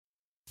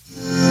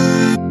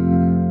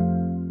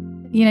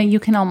You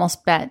can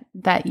almost bet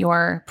that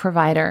your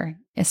provider,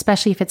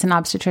 especially if it's an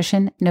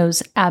obstetrician,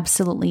 knows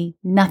absolutely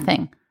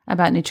nothing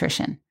about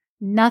nutrition,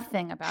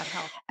 nothing about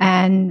health.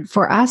 And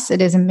for us,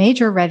 it is a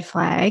major red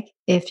flag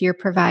if your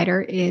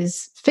provider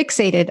is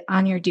fixated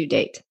on your due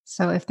date.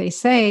 So if they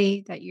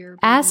say that you're...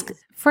 Ask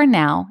for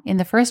now, in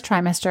the first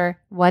trimester,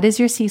 what is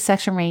your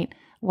C-section rate?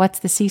 What's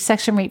the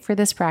C-section rate for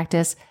this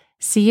practice?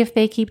 See if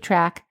they keep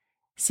track.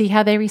 See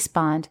how they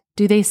respond.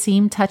 Do they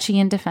seem touchy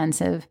and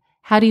defensive?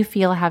 How do you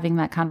feel having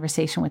that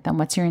conversation with them?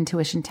 What's your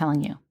intuition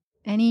telling you?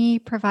 Any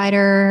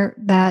provider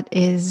that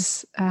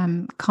is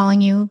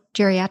calling you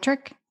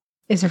geriatric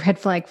is a red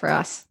flag for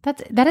us.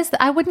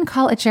 I wouldn't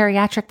call a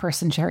geriatric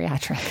person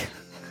geriatric.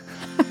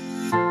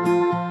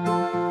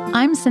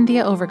 I'm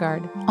Cynthia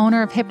Overgard,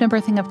 owner of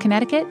Hypnobirthing of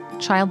Connecticut,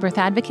 childbirth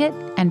advocate,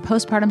 and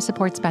postpartum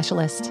support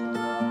specialist.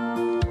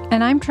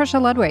 And I'm Trisha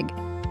Ludwig,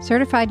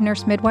 certified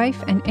nurse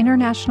midwife and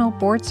international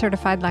board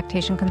certified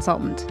lactation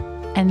consultant.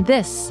 And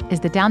this is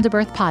the Down to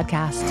Birth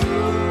podcast.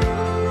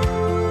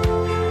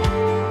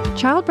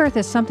 Childbirth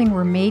is something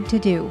we're made to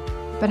do,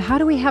 but how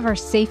do we have our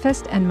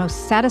safest and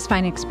most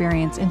satisfying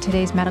experience in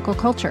today's medical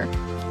culture?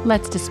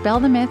 Let's dispel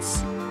the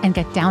myths and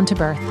get down to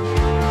birth.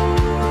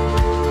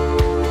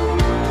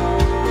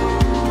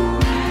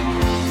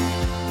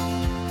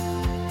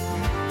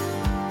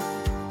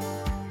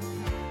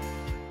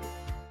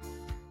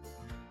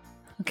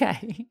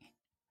 Okay.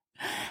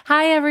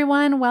 Hi,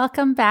 everyone.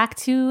 Welcome back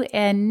to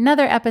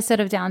another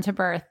episode of Down to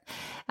Birth.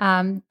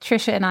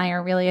 Trisha and I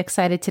are really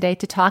excited today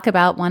to talk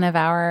about one of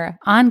our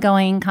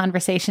ongoing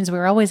conversations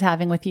we're always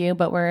having with you,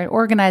 but we're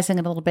organizing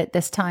it a little bit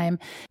this time,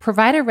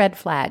 provider red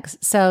flags.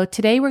 So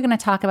today we're going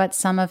to talk about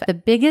some of the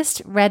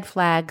biggest red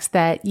flags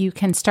that you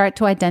can start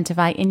to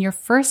identify in your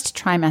first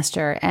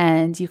trimester,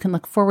 and you can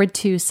look forward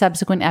to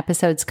subsequent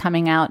episodes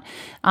coming out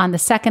on the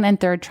second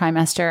and third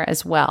trimester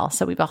as well.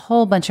 So we have a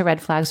whole bunch of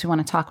red flags we want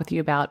to talk with you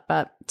about.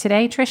 But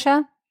today,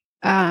 Trisha?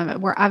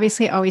 We're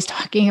obviously always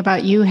talking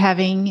about you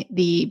having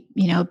the,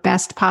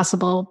 best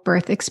possible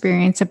birth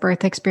experience, a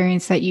birth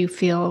experience that you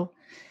feel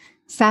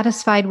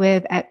satisfied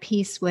with, at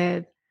peace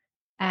with.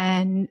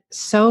 And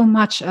so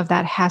much of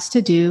that has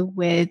to do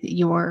with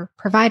your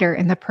provider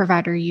and the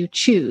provider you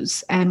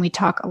choose. And we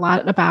talk a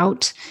lot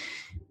about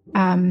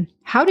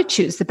how to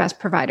choose the best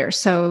provider.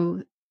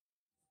 So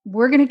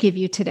we're going to give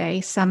you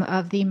today some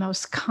of the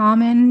most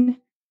common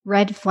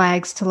red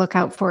flags to look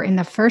out for in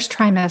the first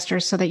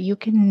trimester so that you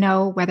can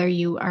know whether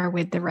you are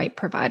with the right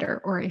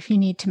provider or if you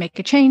need to make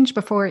a change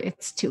before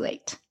it's too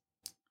late.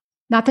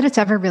 Not that it's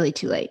ever really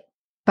too late,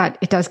 but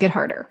it does get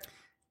harder.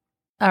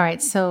 All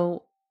right.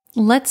 So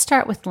let's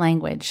start with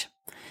language.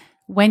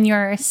 When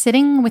you're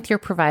sitting with your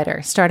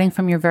provider, starting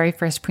from your very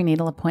first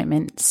prenatal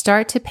appointment,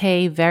 start to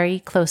pay very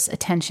close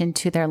attention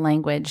to their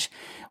language.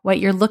 What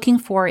you're looking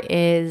for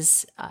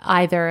is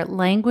either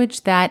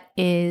language that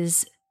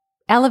is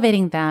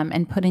elevating them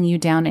and putting you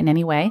down in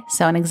any way.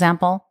 So an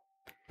example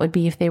would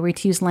be if they were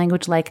to use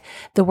language like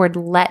the word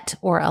let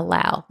or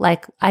allow,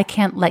 like I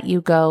can't let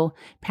you go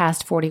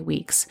past 40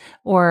 weeks,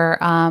 or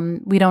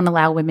we don't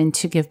allow women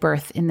to give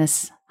birth in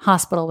this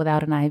hospital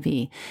without an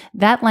IV.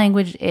 That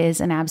language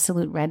is an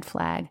absolute red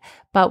flag.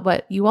 But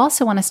what you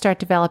also want to start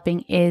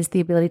developing is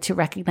the ability to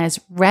recognize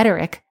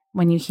rhetoric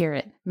when you hear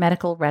it,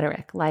 medical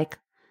rhetoric, like,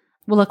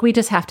 well, look, we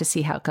just have to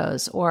see how it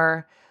goes,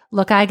 or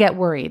look, I get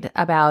worried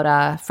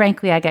about,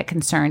 frankly, I get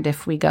concerned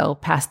if we go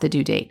past the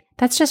due date.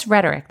 That's just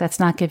rhetoric. That's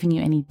not giving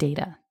you any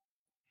data.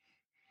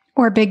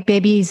 Or big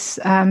babies,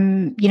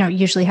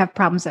 usually have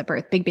problems at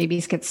birth. Big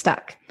babies get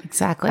stuck.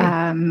 Exactly.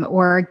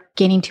 Or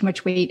gaining too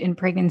much weight in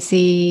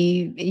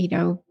pregnancy,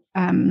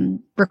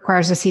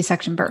 requires a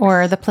C-section birth.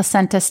 Or the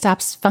placenta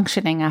stops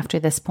functioning after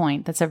this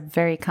point. That's a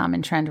very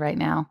common trend right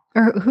now.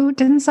 Or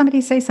didn't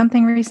somebody say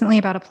something recently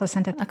about a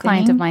placenta thinning? A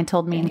client of mine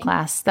told me in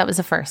class. That was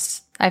a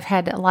first. I've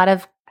had a lot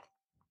of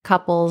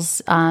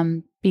couples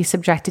be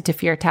subjected to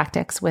fear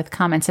tactics with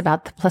comments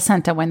about the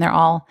placenta when they're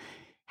all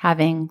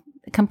having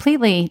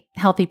completely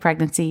healthy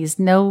pregnancies,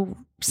 no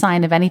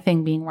sign of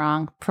anything being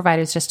wrong.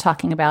 Providers just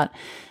talking about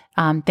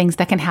things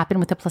that can happen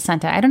with the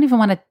placenta. I don't even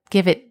want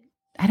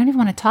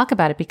to talk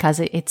about it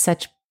because it's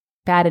such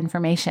bad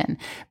information.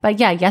 But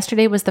yeah,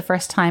 yesterday was the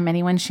first time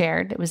anyone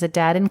shared. It was a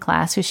dad in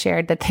class who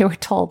shared that they were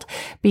told,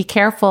 be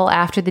careful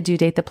after the due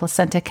date, the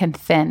placenta can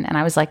thin. And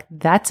I was like,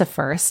 that's a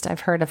first. I've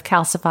heard of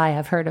calcify,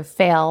 I've heard of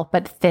fail,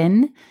 but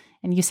thin.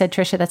 And you said,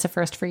 Trisha, that's a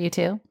first for you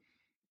too?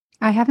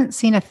 I haven't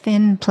seen a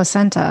thin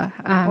placenta.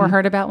 Or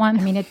heard about one?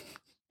 I mean,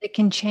 it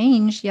can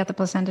change. Yeah, the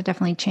placenta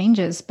definitely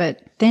changes, but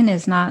thin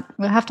is not.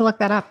 We'll have to look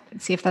that up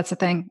and see if that's a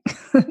thing.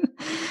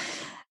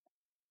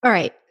 All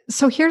right.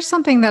 So here's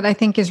something that I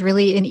think is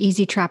really an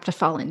easy trap to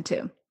fall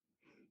into.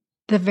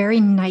 The very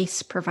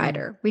nice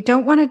provider. We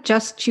don't want to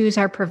just choose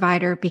our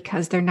provider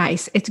because they're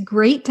nice. It's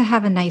great to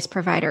have a nice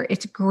provider.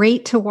 It's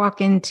great to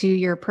walk into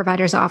your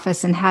provider's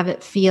office and have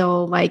it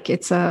feel like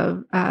it's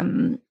a,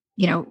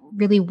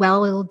 really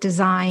well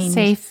designed,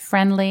 safe,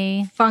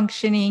 friendly,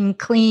 functioning,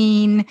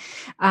 clean,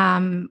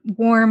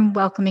 warm,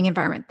 welcoming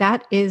environment.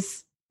 That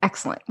is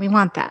excellent. We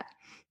want that.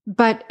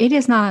 But it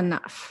is not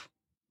enough.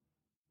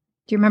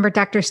 Do you remember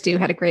Dr. Stu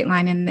had a great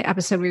line in the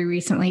episode we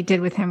recently did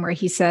with him where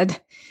he said,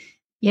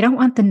 you don't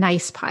want the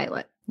nice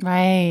pilot.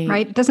 Right.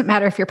 Right? It doesn't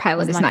matter if your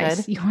pilot is nice.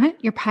 Good? You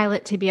want your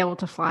pilot to be able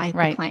to fly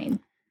the plane.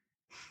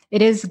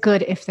 It is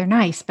good if they're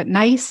nice, but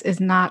nice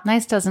is not.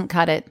 Nice doesn't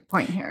cut it.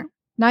 Point here.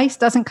 Nice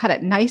doesn't cut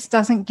it. Nice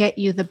doesn't get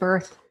you the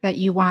birth that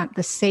you want,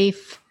 the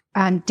safe,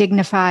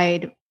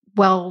 dignified,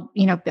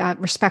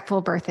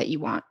 respectful birth that you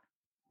want.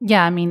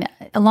 Yeah. I mean,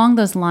 along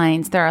those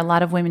lines, there are a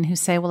lot of women who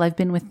say, well, I've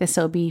been with this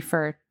OB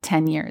for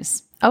 10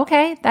 years.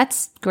 Okay,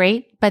 that's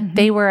great. But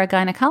they were a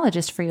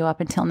gynecologist for you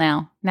up until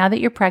now. Now that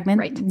you're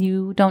pregnant,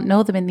 you don't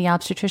know them in the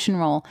obstetrician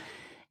role.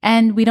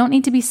 And we don't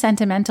need to be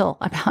sentimental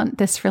about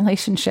this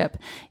relationship.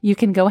 You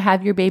can go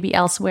have your baby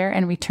elsewhere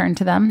and return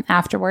to them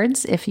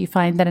afterwards if you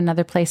find that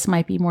another place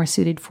might be more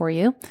suited for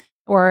you,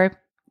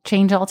 or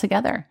change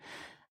altogether.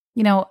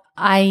 You know,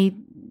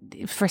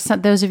 for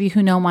those of you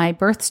who know my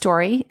birth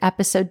story,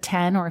 episode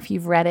 10, or if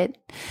you've read it,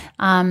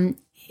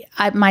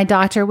 my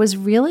doctor was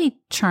really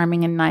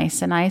charming and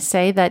nice. And I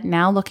say that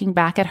now looking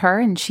back at her,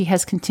 and she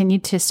has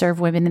continued to serve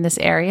women in this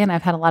area. And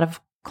I've had a lot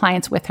of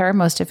clients with her,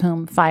 most of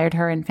whom fired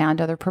her and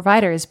found other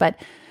providers. But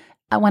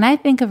when I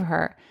think of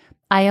her,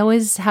 I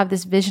always have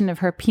this vision of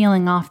her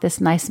peeling off this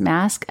nice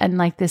mask and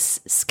like this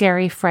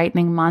scary,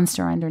 frightening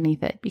monster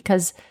underneath it,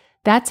 because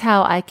that's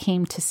how I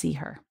came to see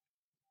her.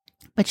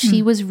 But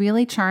she was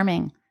really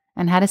charming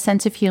and had a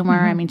sense of humor.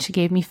 I mean, she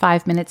gave me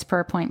 5 minutes per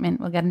appointment.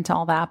 We'll get into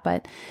all that.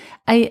 But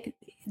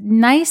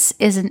nice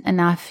isn't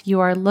enough. You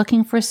are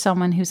looking for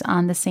someone who's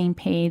on the same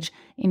page.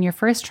 In your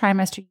first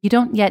trimester, you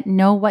don't yet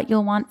know what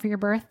you'll want for your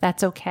birth.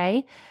 That's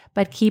okay.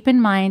 But keep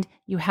in mind,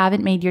 you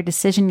haven't made your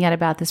decision yet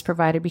about this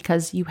provider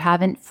because you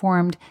haven't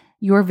formed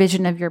your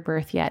vision of your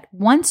birth yet.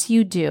 Once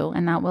you do,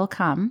 and that will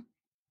come,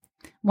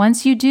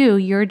 once you do,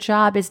 your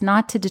job is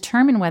not to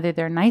determine whether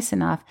they're nice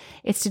enough.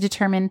 It's to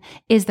determine,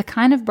 is the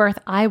kind of birth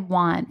I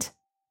want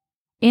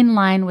in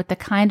line with the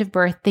kind of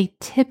birth they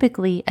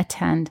typically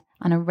attend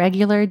on a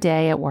regular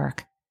day at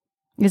work?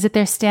 Is it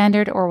their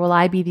standard, or will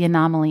I be the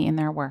anomaly in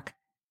their work?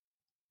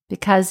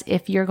 Because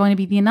if you're going to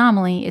be the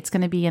anomaly, it's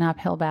going to be an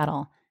uphill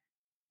battle.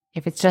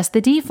 If it's just the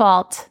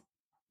default,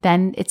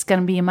 then it's going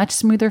to be a much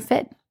smoother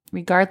fit,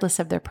 regardless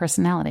of their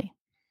personality.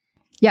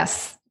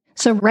 Yes.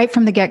 So right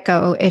from the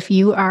get-go, if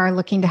you are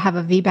looking to have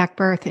a VBAC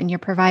birth and your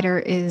provider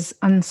is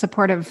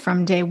unsupportive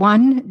from day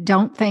one,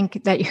 don't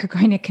think that you're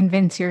going to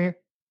convince your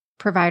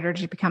provider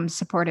to become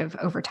supportive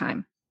over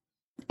time.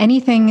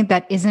 Anything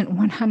that isn't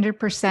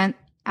 100%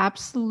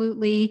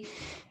 absolutely,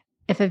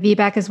 if a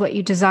VBAC is what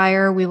you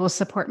desire, we will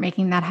support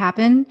making that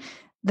happen,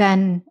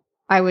 then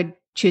I would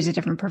choose a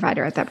different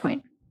provider at that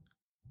point.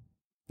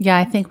 Yeah,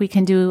 I think we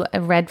can do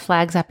a red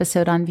flags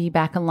episode on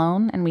VBAC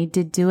alone. And we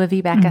did do a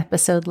VBAC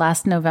episode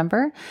last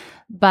November,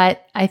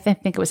 but I think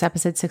it was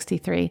episode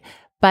 63.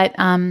 But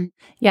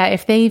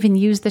if they even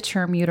use the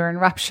term uterine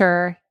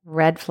rupture,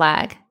 red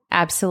flag,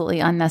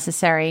 absolutely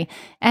unnecessary.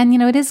 And,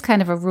 it is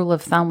kind of a rule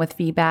of thumb with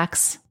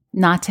VBACs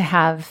not to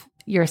have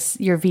your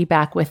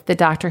VBAC with the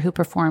doctor who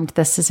performed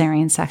the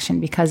cesarean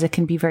section, because it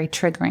can be very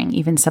triggering,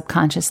 even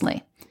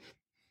subconsciously.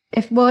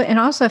 If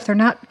they're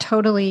not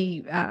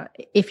totally,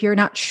 if you're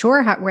not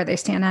sure where they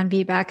stand on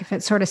VBAC, if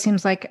it sort of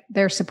seems like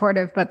they're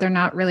supportive, but they're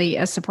not really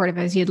as supportive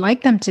as you'd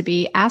like them to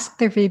be, ask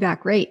their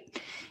VBAC rate.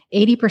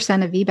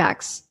 80% of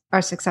VBACs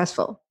are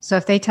successful. So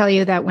if they tell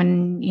you that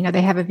when,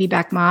 they have a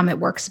VBAC mom, it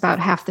works about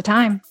half the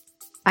time,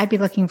 I'd be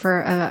looking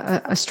for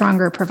a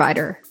stronger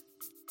provider.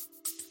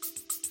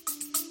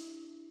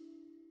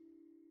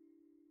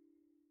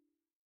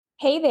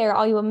 Hey there,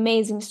 all you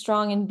amazing,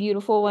 strong, and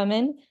beautiful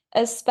women,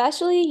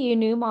 especially you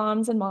new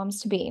moms and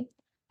moms-to-be.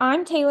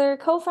 I'm Taylor,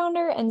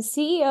 co-founder and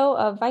CEO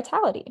of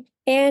Vitality.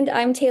 And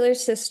I'm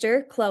Taylor's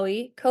sister,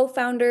 Chloe,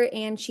 co-founder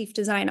and chief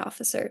design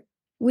officer.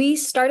 We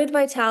started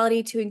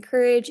Vitality to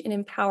encourage and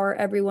empower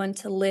everyone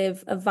to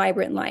live a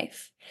vibrant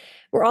life.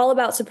 We're all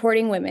about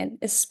supporting women,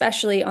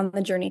 especially on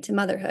the journey to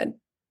motherhood.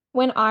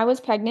 When I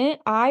was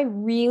pregnant, I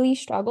really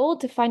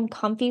struggled to find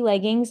comfy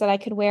leggings that I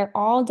could wear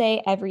all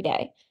day, every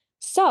day.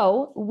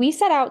 So we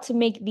set out to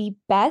make the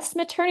best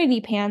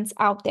maternity pants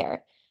out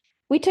there.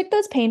 We took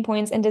those pain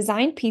points and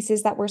designed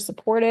pieces that were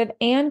supportive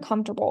and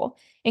comfortable,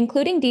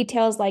 including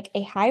details like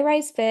a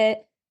high-rise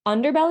fit,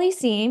 underbelly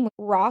seam,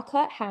 raw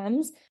cut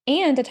hems,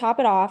 and to top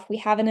it off, we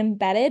have an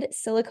embedded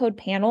silicone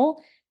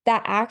panel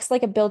that acts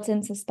like a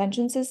built-in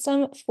suspension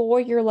system for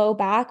your low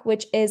back,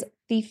 which is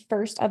the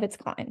first of its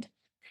kind.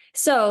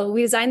 So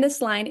we designed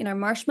this line in our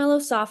Marshmallow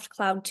Soft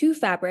Cloud 2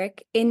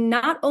 fabric in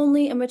not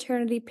only a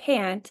maternity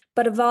pant,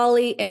 but a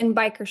volley and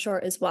biker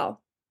short as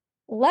well.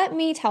 Let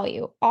me tell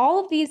you, all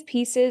of these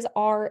pieces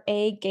are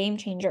a game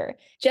changer.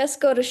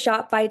 Just go to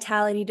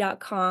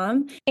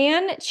shopvitality.com.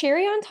 And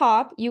cherry on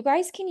top, you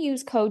guys can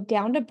use code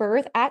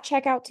DOWNTOBIRTH at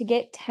checkout to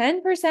get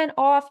 10%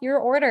 off your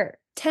order.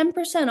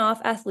 10%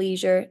 off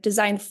athleisure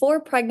designed for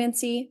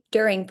pregnancy,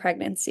 during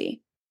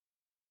pregnancy.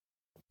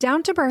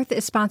 Down to Birth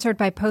is sponsored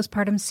by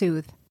Postpartum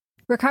Soothe.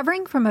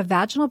 Recovering from a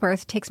vaginal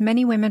birth takes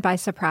many women by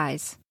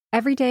surprise.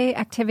 Everyday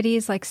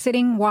activities like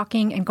sitting,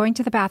 walking, and going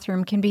to the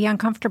bathroom can be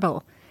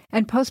uncomfortable,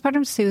 And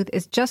Postpartum Soothe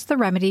is just the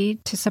remedy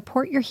to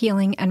support your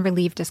healing and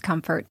relieve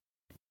discomfort.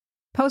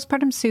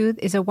 Postpartum Soothe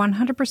is a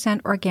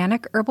 100%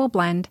 organic herbal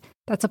blend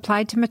that's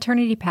applied to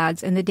maternity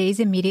pads in the days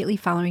immediately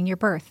following your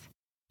birth,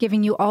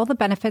 giving you all the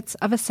benefits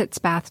of a sitz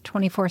bath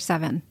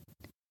 24/7.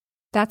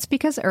 That's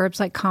because herbs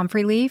like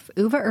comfrey leaf,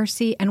 uva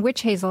ursi, and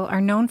witch hazel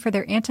are known for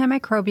their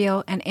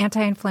antimicrobial and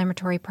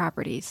anti-inflammatory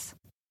properties.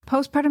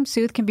 Postpartum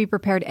Soothe can be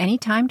prepared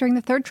anytime during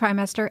the third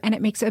trimester, and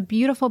it makes a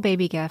beautiful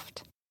baby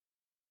gift.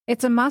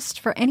 It's a must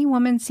for any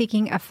woman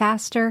seeking a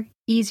faster,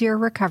 easier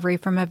recovery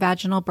from a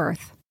vaginal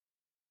birth.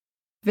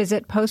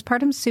 Visit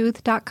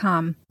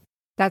postpartumsoothe.com.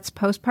 That's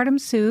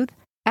postpartumsoothe,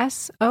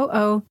 SOOTHE.com,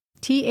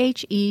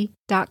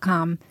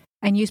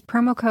 and use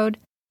promo code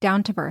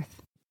DOWNTOBIRTH.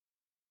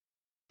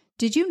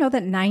 Did you know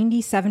that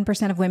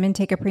 97% of women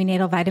take a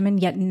prenatal vitamin,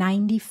 yet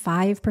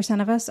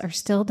 95% of us are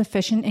still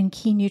deficient in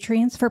key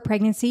nutrients for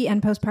pregnancy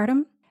and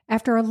postpartum?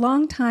 After a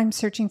long time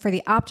searching for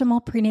the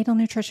optimal prenatal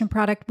nutrition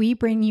product, we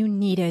bring you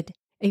Needed,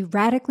 a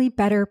radically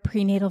better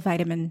prenatal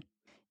vitamin.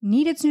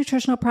 Needed's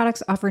nutritional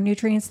products offer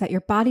nutrients that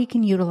your body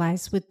can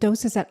utilize with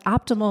doses at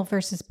optimal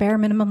versus bare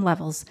minimum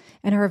levels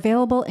and are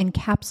available in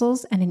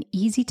capsules and an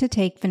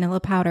easy-to-take vanilla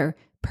powder,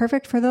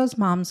 perfect for those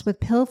moms with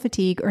pill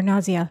fatigue or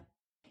nausea.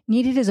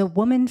 Needed is a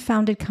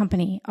woman-founded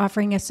company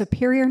offering a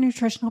superior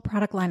nutritional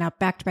product lineup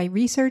backed by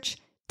research,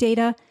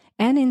 data,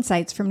 and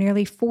insights from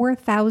nearly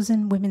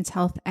 4,000 women's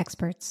health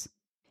experts.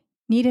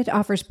 Needed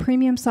offers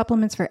premium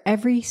supplements for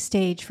every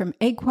stage, from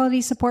egg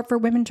quality support for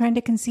women trying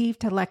to conceive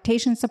to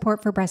lactation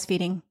support for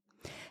breastfeeding.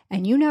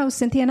 And you know,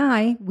 Cynthia and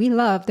I, we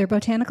love their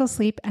botanical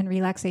sleep and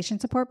relaxation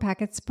support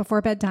packets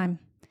before bedtime.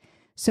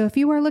 So if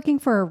you are looking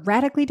for a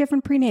radically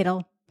different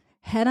prenatal,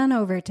 head on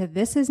over to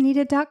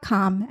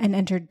thisisneeded.com and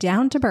enter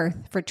Down to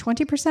Birth for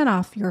 20%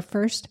 off your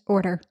first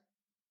order.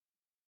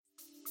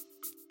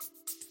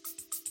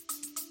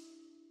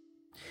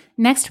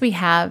 Next, we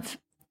have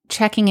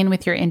checking in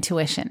with your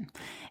intuition.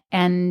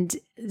 And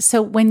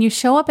so when you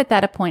show up at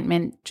that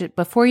appointment,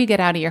 before you get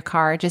out of your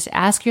car, just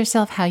ask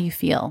yourself how you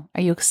feel.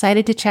 Are you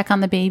excited to check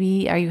on the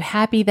baby? Are you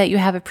happy that you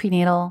have a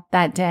prenatal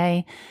that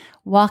day?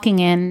 Walking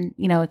in,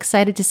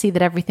 excited to see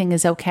that everything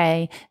is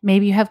okay.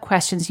 Maybe you have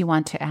questions you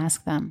want to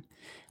ask them.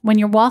 When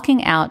you're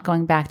walking out,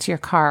 going back to your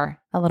car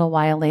a little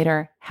while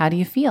later, how do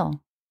you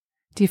feel?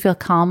 Do you feel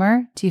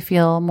calmer? Do you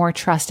feel more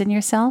trust in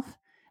yourself?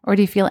 Or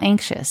do you feel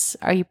anxious?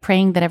 Are you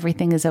praying that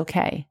everything is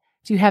okay?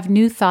 Do you have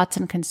new thoughts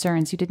and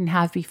concerns you didn't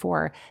have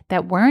before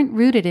that weren't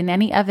rooted in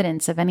any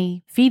evidence of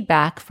any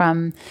feedback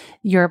from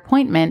your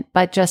appointment,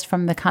 but just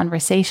from the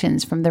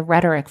conversations, from the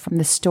rhetoric, from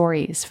the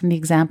stories, from the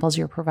examples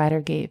your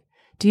provider gave?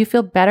 Do you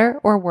feel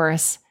better or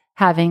worse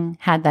having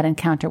had that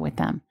encounter with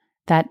them?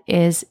 That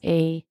is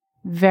a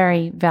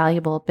very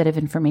valuable bit of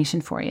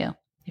information for you.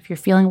 If you're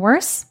feeling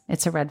worse,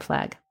 it's a red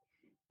flag.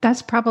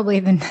 That's probably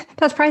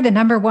the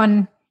number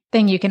one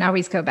thing you can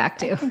always go back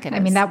to. I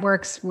mean, that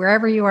works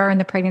wherever you are in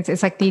the pregnancy.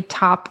 It's like the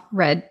top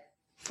red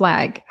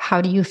flag. How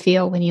do you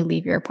feel when you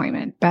leave your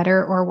appointment?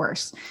 Better or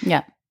worse?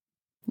 Yeah.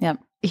 Yep.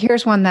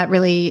 Here's one that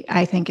really,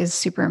 I think, is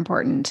super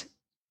important.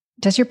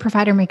 Does your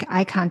provider make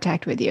eye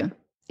contact with you?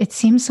 It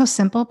seems so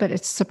simple, but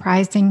it's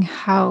surprising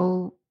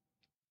how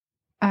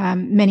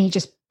many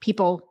just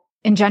people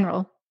in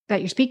general that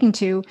you're speaking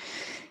to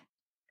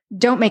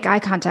don't make eye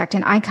contact,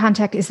 and eye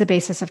contact is the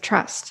basis of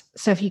trust.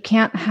 So if you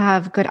can't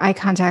have good eye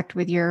contact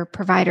with your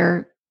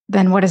provider,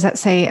 then what does that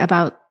say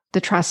about the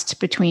trust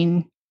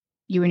between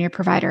you and your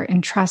provider?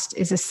 And trust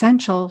is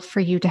essential for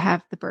you to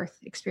have the birth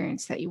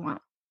experience that you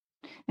want.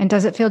 And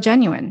does it feel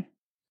genuine?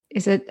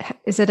 Does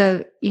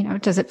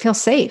it feel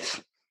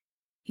safe?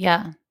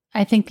 Yeah.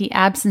 I think the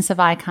absence of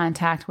eye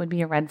contact would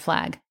be a red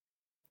flag.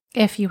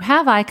 If you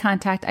have eye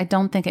contact, I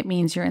don't think it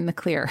means you're in the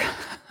clear.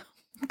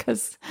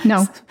 Because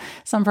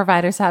some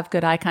providers have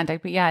good eye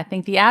contact. But yeah, I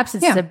think the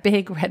absence is a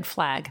big red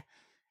flag.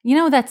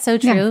 That's so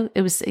true.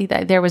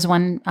 Yeah. There was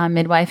one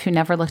midwife who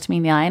never looked me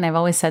in the eye. And I've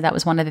always said that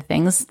was one of the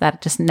things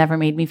that just never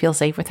made me feel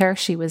safe with her.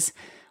 She was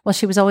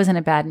always in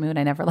a bad mood.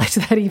 I never liked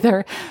that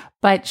either.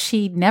 But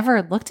she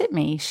never looked at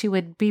me. She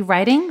would be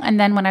writing. And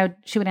then when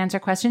she would answer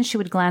questions, she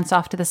would glance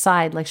off to the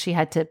side like she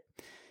had to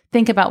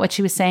think about what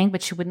she was saying,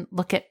 but she wouldn't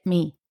look at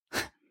me.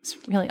 It's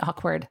really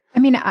awkward. I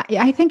mean,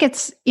 I think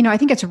it's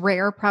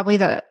rare probably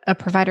that a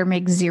provider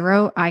makes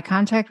zero eye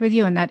contact with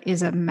you. And that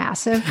is a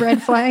massive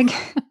red flag.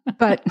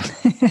 But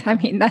I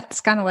mean, that's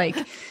kind of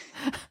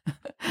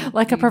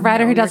like a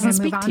provider who doesn't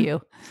speak to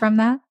you from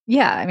that.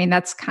 Yeah. I mean,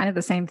 that's kind of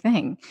the same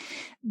thing.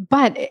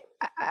 But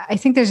I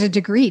think there's a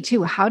degree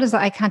too. How does the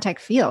eye contact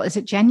feel? Is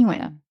it genuine?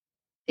 Yeah.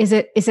 Does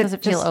it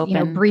just feel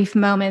open? Brief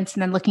moments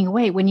and then looking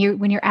away? When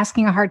you're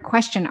asking a hard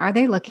question, are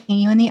they looking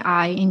you in the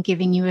eye and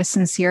giving you a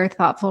sincere,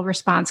 thoughtful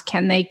response?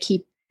 Can they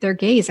keep their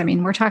gaze? I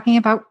mean, we're talking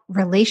about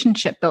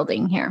relationship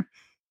building here.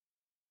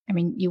 I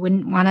mean, you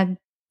wouldn't want to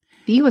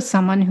be with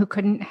someone who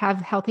couldn't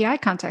have healthy eye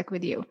contact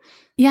with you.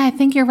 Yeah, I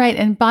think you're right.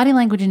 And body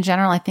language in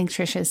general, I think,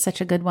 Trisha, is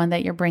such a good one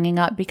that you're bringing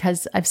up,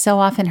 because I've so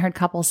often heard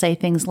couples say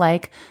things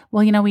like,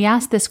 well, we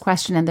asked this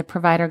question and the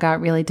provider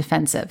got really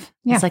defensive.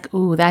 Yeah. It's like,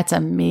 ooh, that's a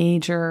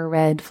major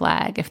red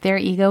flag. If their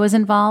ego is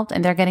involved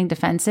and they're getting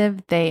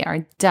defensive, they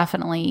are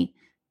definitely,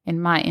 in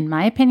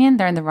my opinion,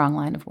 they're in the wrong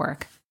line of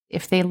work.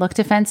 If they look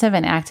defensive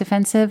and act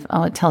defensive,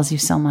 oh, it tells you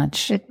so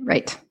much.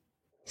 Right.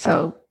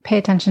 So pay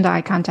attention to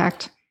eye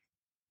contact.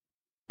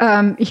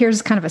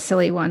 Here's kind of a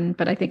silly one,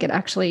 but I think it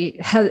actually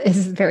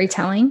is very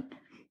telling.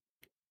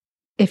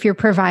 If your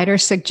provider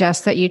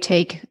suggests that you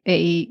take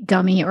a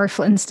gummy or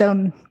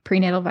Flintstone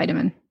prenatal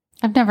vitamin.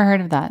 I've never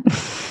heard of that.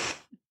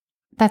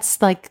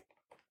 That's like,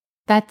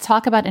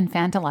 talk about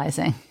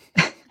infantilizing.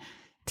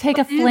 Take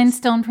a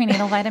Flintstone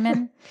prenatal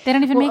vitamin. They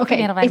don't even make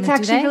prenatal vitamins,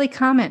 it's actually really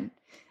common.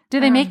 Do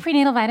they make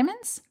prenatal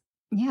vitamins?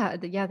 Yeah,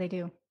 they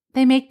do.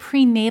 They make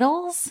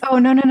prenatals? Oh,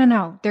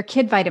 no. They're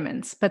kid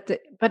vitamins. But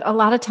a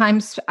lot of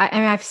times,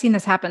 I've seen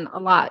this happen a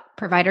lot.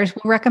 Providers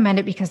will recommend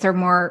it because they're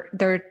more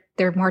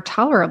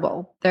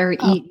tolerable. They're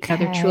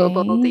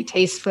chewable. They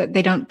taste,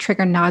 they don't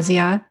trigger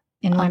nausea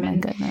in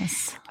women. Oh my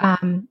goodness.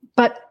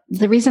 But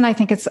the reason I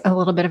think it's a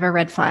little bit of a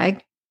red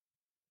flag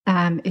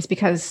is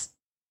because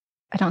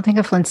I don't think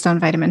a Flintstone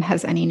vitamin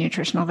has any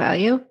nutritional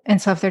value.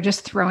 And so if they're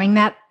just throwing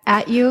that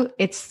at you,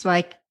 it's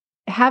like,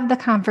 have the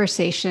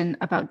conversation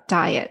about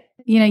diet.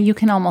 You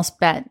can almost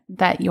bet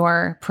that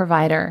your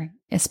provider,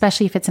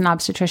 especially if it's an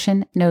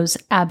obstetrician, knows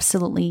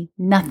absolutely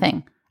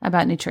nothing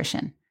about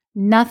nutrition,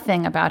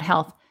 nothing about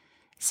health.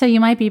 So you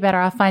might be better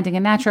off finding a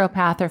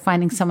naturopath or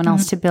finding someone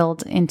else to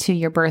build into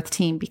your birth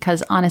team.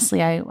 Because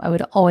honestly, I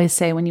would always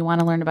say, when you want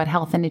to learn about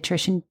health and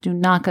nutrition, do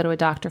not go to a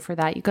doctor for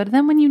that. You go to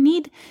them when you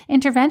need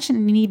intervention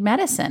and you need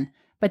medicine,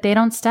 but they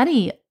don't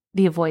study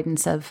the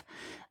avoidance of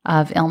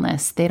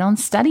illness. They don't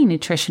study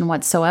nutrition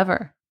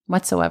whatsoever.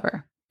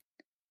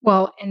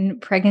 Well,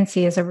 and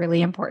pregnancy is a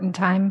really important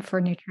time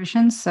for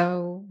nutrition.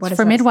 So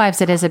for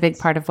midwives, it is a big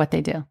part of what they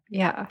do.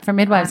 Yeah. For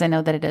midwives, I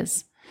know that it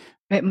is.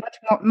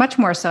 Much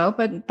more so,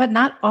 but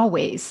not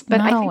always. But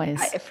not I always.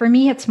 Think, for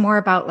me, it's more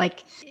about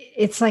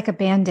it's like a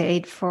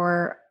Band-Aid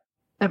for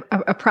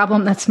a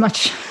problem that's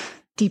much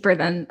deeper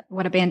than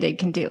what a Band-Aid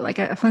can do. Like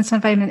a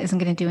Flintstone vitamin isn't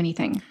going to do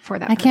anything for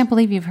that. I can't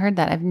believe you've heard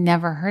that. I've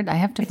never heard. I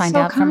have to find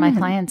out from my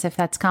clients if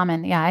that's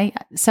common. Yeah.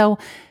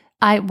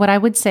 What I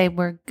would say,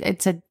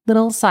 it's a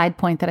little side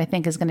point that I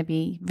think is going to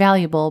be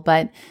valuable,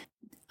 but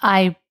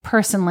I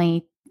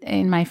personally,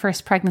 in my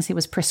first pregnancy,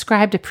 was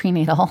prescribed a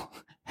prenatal.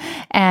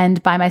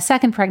 And by my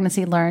second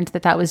pregnancy, learned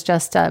that was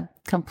just a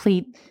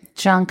complete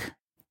junk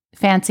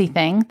fancy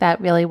thing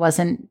that really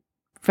wasn't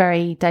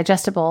very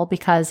digestible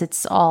because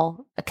it's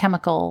all a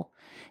chemical.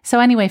 So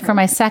anyway, for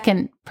my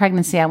second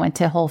pregnancy, I went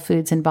to Whole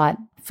Foods and bought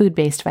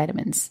food-based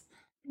vitamins.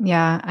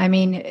 Yeah, I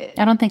mean,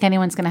 I don't think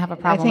anyone's going to have a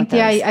problem with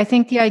those. I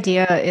think the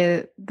idea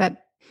is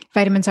that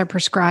vitamins are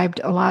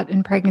prescribed a lot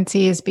in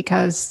pregnancy is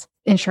because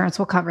insurance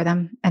will cover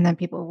them, and then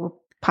people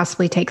will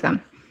possibly take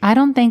them. I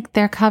don't think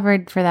they're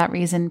covered for that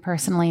reason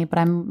personally, but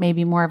I'm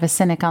maybe more of a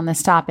cynic on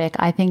this topic.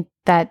 I think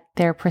that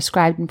they're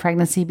prescribed in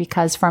pregnancy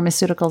because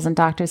pharmaceuticals and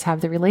doctors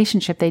have the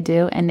relationship they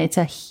do, and it's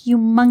a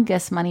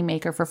humongous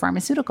moneymaker for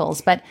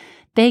pharmaceuticals, but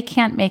they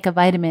can't make a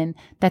vitamin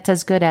that's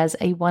as good as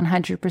a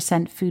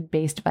 100%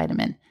 food-based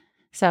vitamin.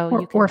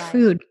 So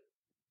food.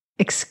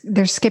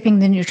 They're skipping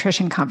the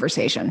nutrition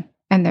conversation,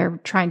 and they're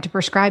trying to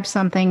prescribe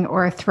something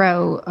or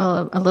throw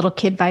a little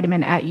kid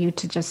vitamin at you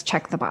to just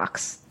check the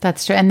box.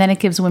 That's true. And then it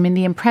gives women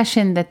the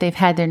impression that they've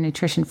had their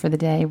nutrition for the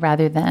day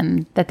rather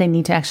than that they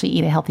need to actually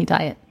eat a healthy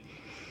diet.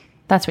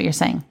 That's what you're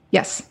saying.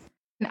 Yes.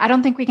 I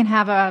don't think we can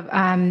have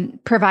a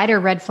provider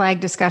red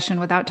flag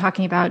discussion without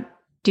talking about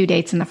due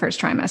dates in the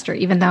first trimester.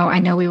 Even though I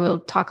know we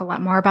will talk a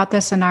lot more about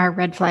this in our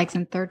red flags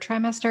in third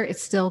trimester,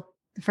 it's still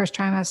the first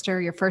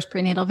trimester. Your first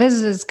prenatal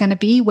visit is going to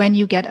be when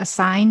you get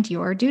assigned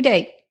your due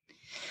date.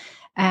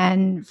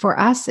 And for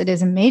us, it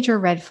is a major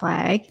red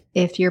flag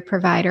if your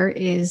provider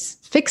is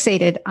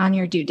fixated on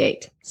your due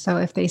date. So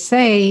if they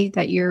say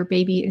that your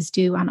baby is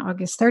due on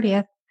August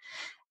 30th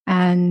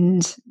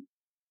and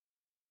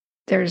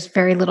there's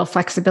very little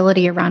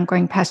flexibility around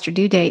going past your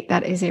due date,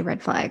 that is a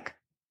red flag.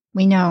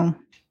 We know,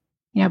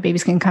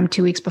 babies can come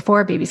 2 weeks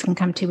before, babies can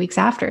come 2 weeks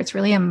after. It's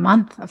really a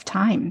month of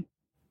time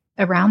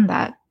around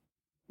that.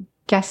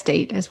 Guest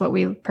date is what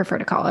we prefer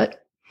to call it.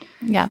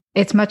 Yeah.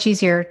 It's much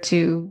easier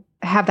to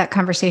have that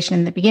conversation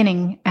in the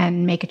beginning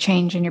and make a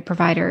change in your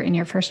provider in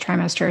your first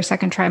trimester or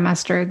second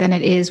trimester than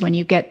it is when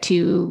you get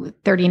to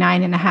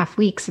 39 and a half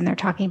weeks and they're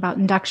talking about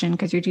induction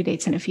because your due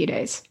date's in a few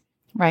days.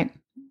 Right.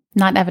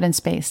 Not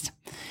evidence-based.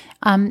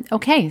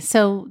 Okay.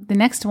 So the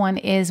next one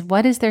is,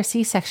 what is their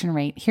C-section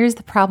rate? Here's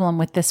the problem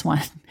with this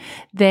one.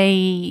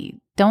 They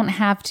don't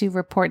have to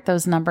report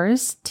those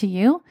numbers to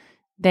you.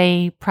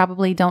 They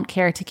probably don't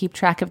care to keep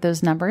track of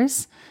those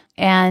numbers.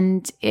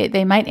 And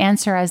they might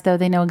answer as though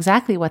they know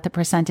exactly what the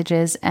percentage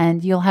is,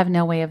 and you'll have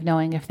no way of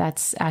knowing if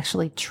that's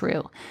actually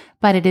true.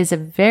 But it is a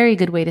very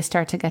good way to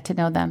start to get to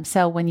know them.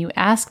 So when you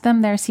ask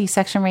them their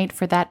C-section rate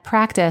for that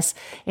practice,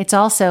 it's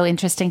also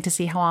interesting to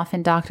see how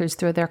often doctors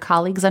throw their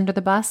colleagues under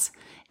the bus.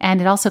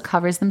 And it also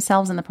covers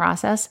themselves in the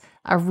process.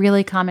 A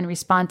really common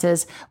response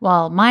is,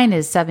 well, mine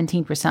is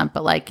 17%,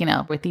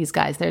 but with these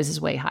guys, theirs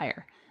is way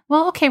higher.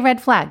 Well, okay,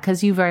 red flag,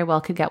 because you very well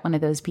could get one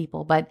of those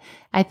people. But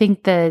I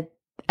think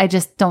I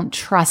just don't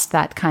trust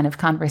that kind of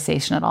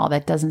conversation at all.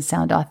 That doesn't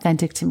sound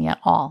authentic to me at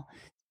all.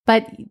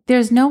 But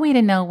there's no way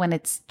to know when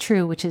it's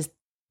true, which is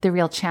the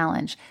real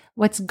challenge.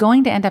 What's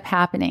going to end up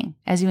happening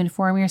as you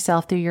inform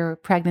yourself through your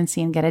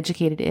pregnancy and get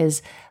educated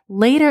is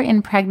later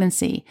in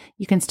pregnancy,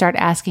 you can start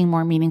asking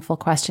more meaningful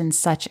questions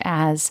such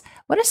as,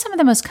 what are some of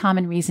the most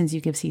common reasons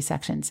you give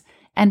C-sections?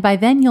 And by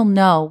then you'll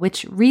know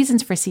which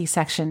reasons for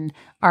C-section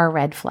are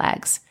red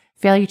flags.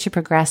 Failure to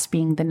progress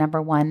being the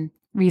number one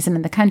reason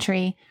in the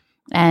country.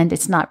 And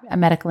it's not a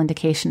medical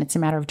indication. It's a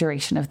matter of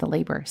duration of the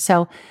labor.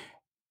 So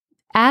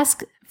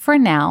ask for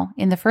now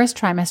in the first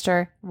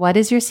trimester, what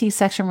is your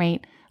C-section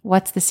rate?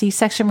 What's the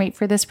C-section rate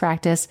for this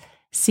practice?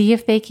 See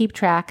if they keep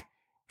track.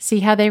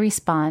 See how they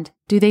respond.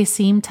 Do they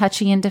seem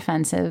touchy and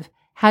defensive?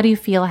 How do you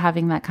feel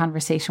having that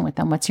conversation with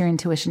them? What's your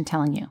intuition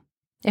telling you?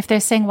 If they're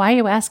saying, why are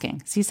you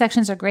asking?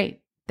 C-sections are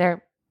great.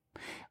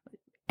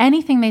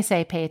 Anything they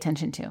say, pay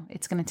attention to.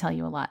 It's going to tell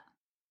you a lot.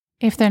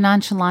 If they're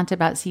nonchalant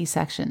about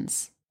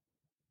C-sections,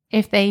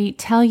 if they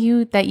tell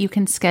you that you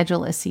can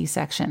schedule a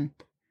C-section,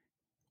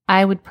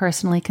 I would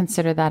personally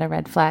consider that a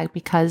red flag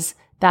because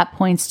that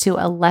points to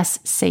a less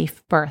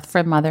safe birth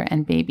for mother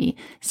and baby.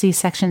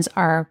 C-sections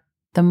are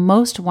the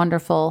most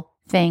wonderful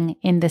thing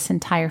in this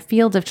entire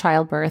field of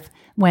childbirth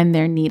when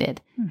they're needed.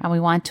 And we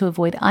want to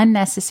avoid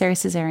unnecessary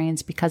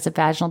cesareans because of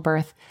vaginal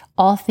birth,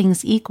 all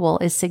things equal,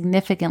 is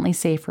significantly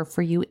safer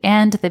for you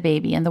and the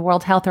baby. And the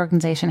World Health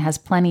Organization has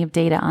plenty of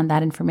data on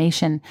that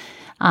information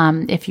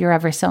if you're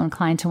ever so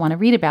inclined to want to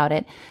read about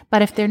it.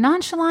 But if they're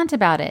nonchalant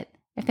about it,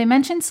 if they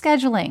mention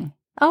scheduling,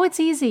 oh, it's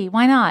easy,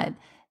 why not?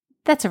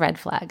 That's a red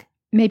flag.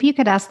 Maybe you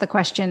could ask the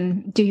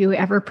question, do you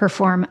ever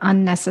perform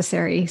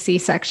unnecessary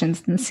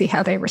C-sections and see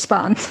how they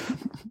respond?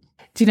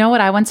 Do you know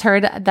what I once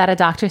heard that a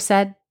doctor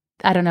said?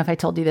 I don't know if I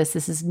told you this.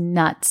 This is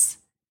nuts.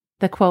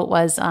 The quote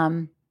was,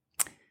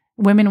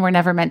 women were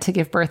never meant to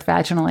give birth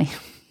vaginally.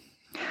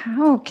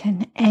 How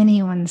can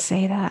anyone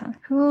say that?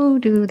 Who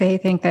do they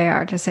think they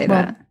are to say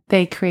that?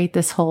 They create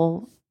this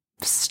whole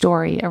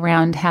story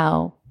around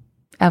how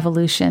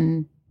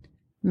evolution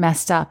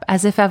messed up,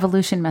 as if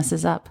evolution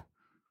messes up.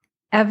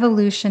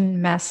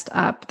 Evolution messed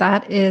up.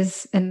 That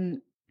is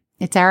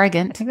it's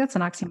arrogant. I think that's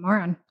an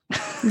oxymoron.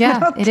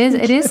 Yeah, it is.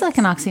 It is like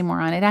an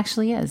oxymoron. It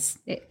actually is.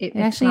 It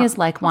actually is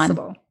like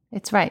possible. One.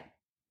 It's right.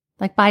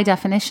 Like by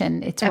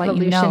definition, it's evolution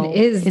what you know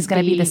is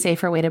going to be the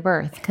safer way to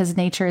birth because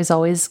nature is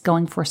always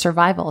going for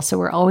survival. So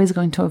we're always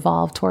going to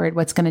evolve toward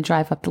what's going to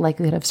drive up the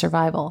likelihood of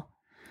survival.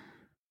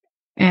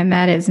 And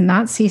that is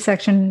not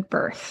C-section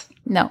birth.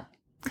 No,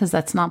 because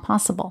that's not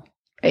possible.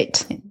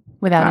 Right.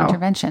 Without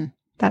intervention.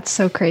 That's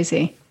so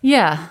crazy.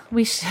 Yeah.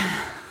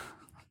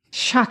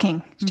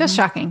 Shocking. Just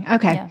shocking.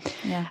 Okay.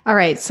 Yeah. All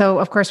right. So,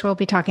 of course, we'll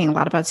be talking a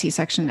lot about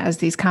C-section as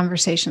these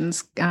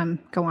conversations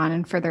go on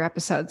in further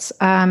episodes.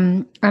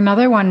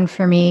 Another one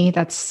for me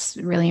that's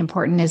really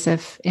important is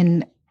if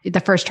in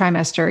the first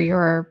trimester,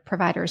 your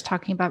provider is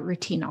talking about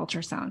routine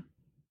ultrasound.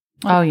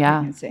 Oh, yeah.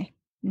 Pregnancy.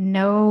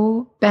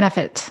 No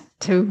benefit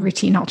to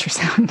routine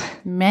ultrasound.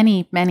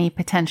 Many, many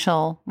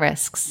potential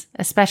risks,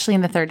 especially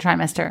in the third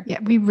trimester. Yeah,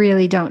 we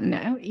really don't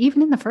know.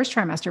 Even in the first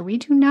trimester, we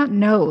do not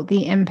know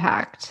the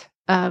impact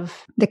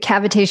of the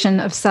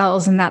cavitation of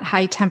cells and that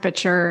high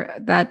temperature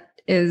that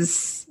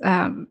is,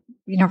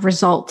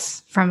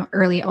 results from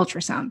early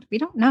ultrasound. We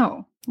don't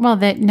know. Well,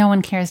 that no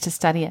one cares to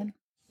study it.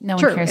 No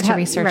one cares to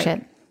research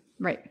it.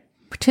 Right.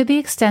 To the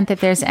extent that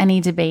there's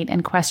any debate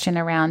and question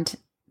around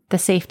the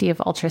safety of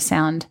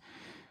ultrasound,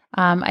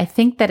 I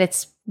think that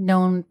it's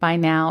known by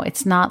now.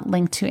 It's not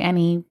linked to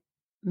any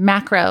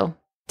macro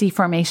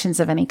deformations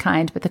of any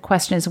kind, but the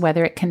question is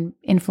whether it can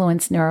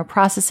influence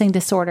neuroprocessing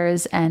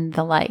disorders and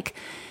the like.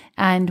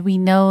 And we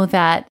know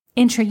that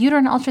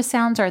intrauterine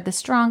ultrasounds are the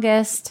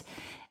strongest.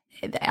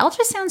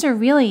 Ultrasounds are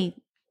really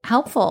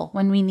helpful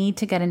when we need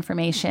to get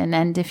information.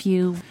 And if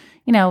the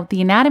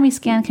anatomy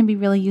scan can be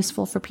really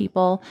useful for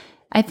people.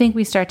 I think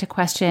we start to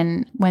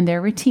question when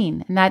they're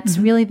routine. And that's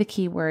really the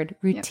key word,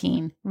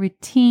 routine. Yep.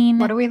 Routine.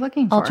 What are we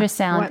looking for?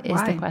 Ultrasound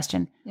is the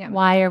question. Yeah.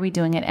 Why are we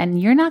doing it?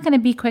 And you're not going to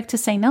be quick to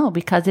say no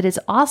because it is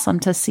awesome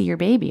to see your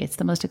baby. It's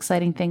the most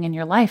exciting thing in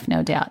your life,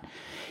 no doubt.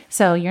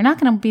 So you're not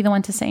going to be the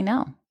one to say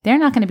no. They're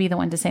not going to be the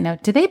one to say no.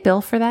 Do they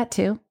bill for that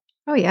too?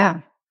 Oh,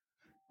 yeah.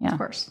 Yeah. Of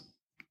course.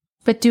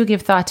 But do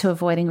give thought to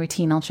avoiding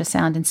routine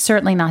ultrasound and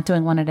certainly not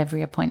doing one at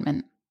every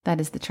appointment. That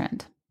is the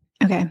trend.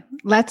 Okay,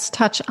 let's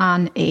touch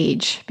on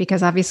age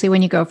because obviously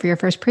when you go for your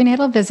first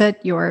prenatal visit,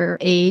 your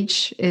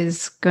age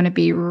is going to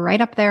be right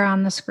up there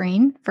on the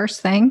screen. First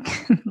thing,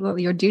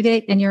 your due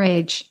date and your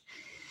age.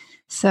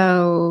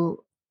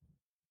 So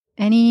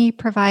any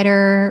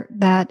provider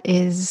that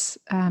is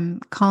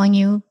calling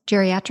you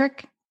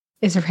geriatric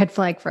is a red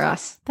flag for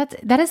us.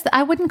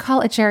 I wouldn't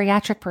call a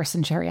geriatric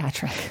person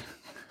geriatric.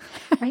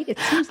 Right? It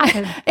seems like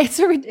it's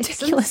a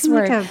ridiculous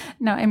word. Like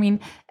no, I mean,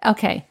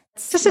 okay.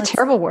 It's just a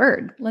terrible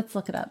word. Let's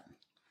look it up.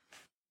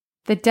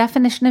 The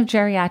definition of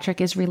geriatric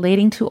is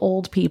relating to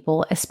old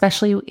people,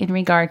 especially in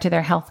regard to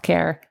their health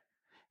care.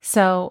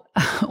 So,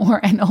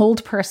 or an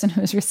old person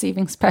who is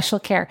receiving special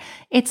care.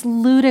 It's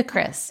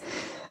ludicrous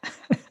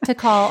to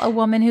call a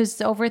woman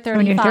who's over 35.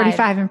 When you're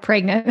 35 and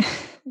pregnant.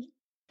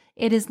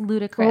 It is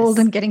ludicrous. Old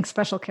and getting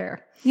special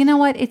care. You know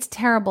what? It's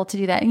terrible to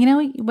do that. And you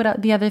know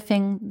what? The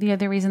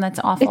other reason that's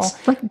awful.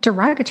 It's like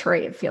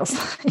derogatory, it feels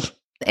like.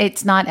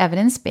 It's not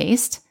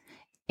evidence-based.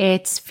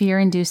 It's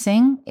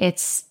fear-inducing.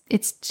 It's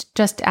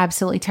just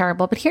absolutely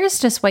terrible. But here's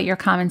just what your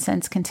common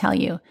sense can tell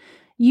you.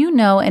 You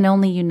know, and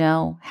only you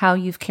know, how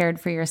you've cared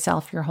for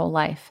yourself your whole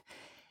life.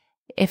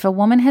 If a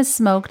woman has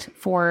smoked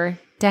for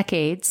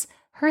decades,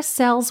 her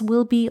cells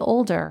will be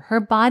older. Her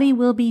body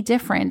will be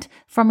different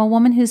from a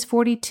woman who's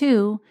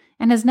 42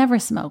 and has never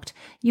smoked.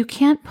 You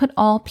can't put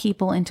all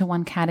people into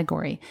one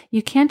category.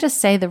 You can't just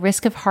say the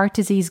risk of heart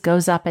disease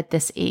goes up at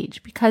this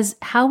age, because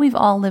how we've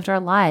all lived our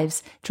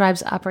lives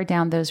drives up or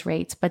down those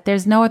rates. But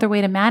there's no other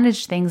way to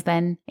manage things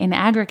than in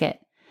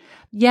aggregate.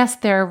 Yes,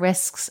 there are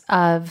risks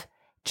of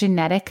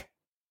genetic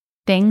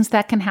things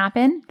that can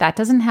happen. That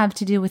doesn't have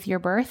to do with your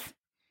birth.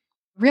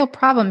 Real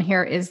problem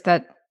here is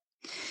that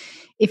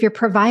if your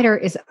provider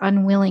is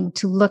unwilling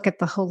to look at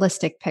the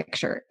holistic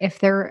picture, if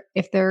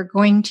they're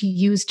going to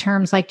use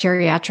terms like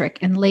geriatric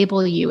and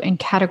label you and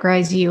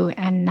categorize you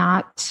and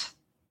not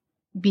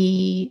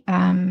be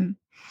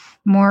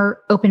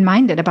more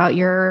open-minded about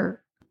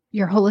your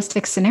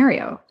holistic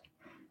scenario,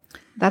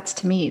 that's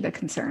to me the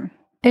concern.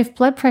 If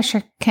blood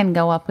pressure can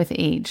go up with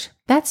age,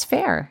 that's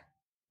fair,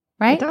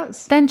 right? It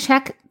does. Then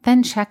check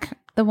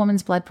the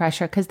woman's blood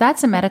pressure, because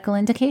that's a medical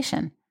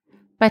indication.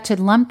 But to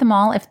lump them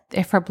all,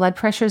 if her blood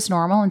pressure is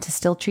normal, and to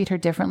still treat her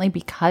differently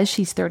because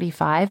she's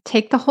 35.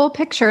 Take the whole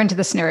picture into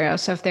the scenario.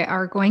 So if they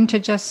are going to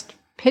just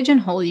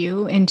pigeonhole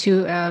you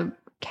into a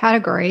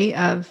category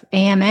of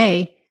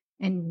AMA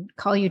and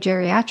call you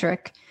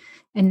geriatric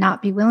and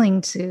not be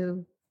willing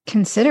to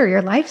consider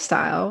your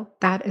lifestyle,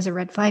 that is a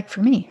red flag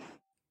for me.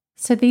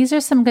 So these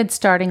are some good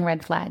starting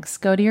red flags.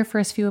 Go to your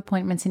first few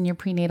appointments in your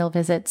prenatal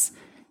visits.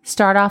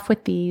 Start off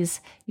with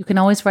these. You can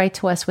always write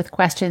to us with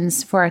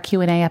questions for our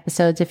Q&A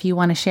episodes if you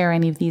want to share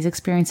any of these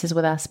experiences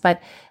with us.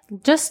 But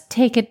just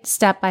take it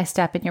step by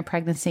step in your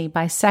pregnancy.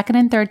 By second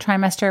and third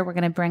trimester, we're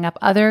going to bring up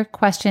other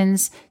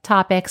questions,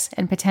 topics,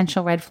 and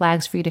potential red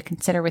flags for you to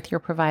consider with your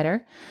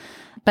provider.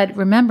 But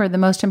remember, the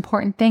most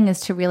important thing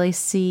is to really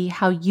see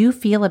how you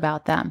feel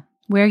about them,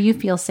 where you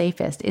feel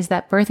safest. Is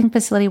that birthing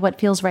facility what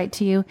feels right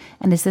to you?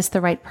 And is this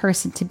the right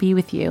person to be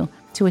with you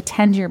to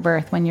attend your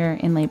birth when you're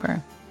in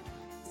labor?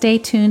 Stay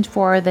tuned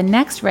for the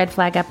next red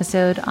flag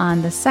episode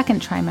on the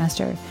second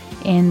trimester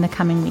in the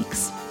coming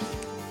weeks.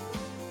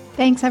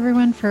 Thanks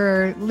everyone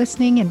for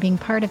listening and being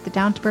part of the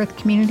Down to Birth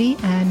community,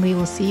 and we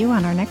will see you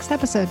on our next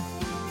episode.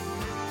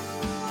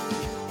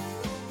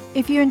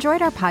 If you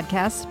enjoyed our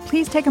podcast,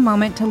 please take a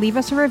moment to leave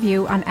us a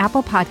review on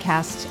Apple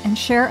Podcasts and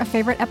share a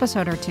favorite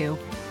episode or two.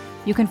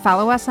 You can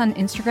follow us on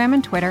Instagram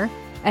and Twitter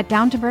at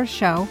Down to Birth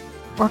Show,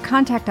 or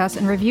contact us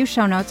and review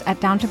show notes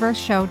at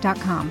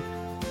downtobirthshow.com.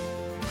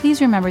 Please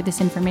remember,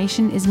 this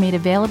information is made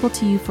available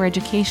to you for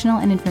educational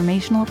and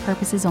informational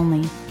purposes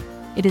only.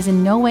 It is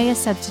in no way a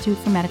substitute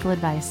for medical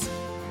advice.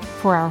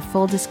 For our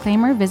full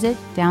disclaimer, visit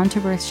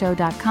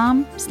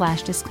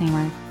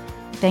downtobirthshow.com/disclaimer.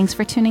 Thanks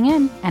for tuning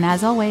in, and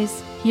as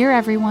always, hear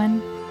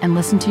everyone and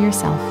listen to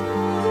yourself.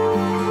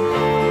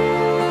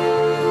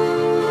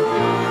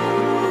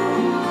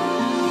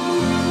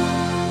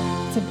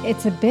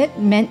 It's a bit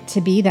meant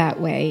to be that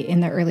way in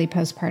the early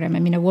postpartum. I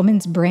mean, a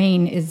woman's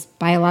brain is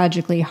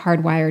biologically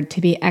hardwired to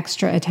be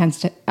extra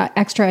attentive.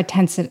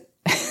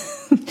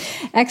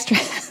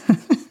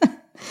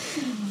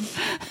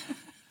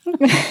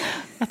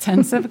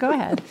 Attentive, go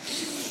ahead.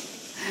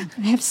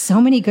 I have so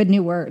many good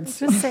new words.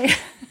 Just say,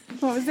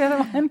 what was the other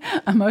one?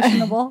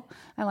 Emotionable.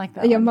 I like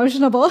that.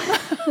 Emotionable.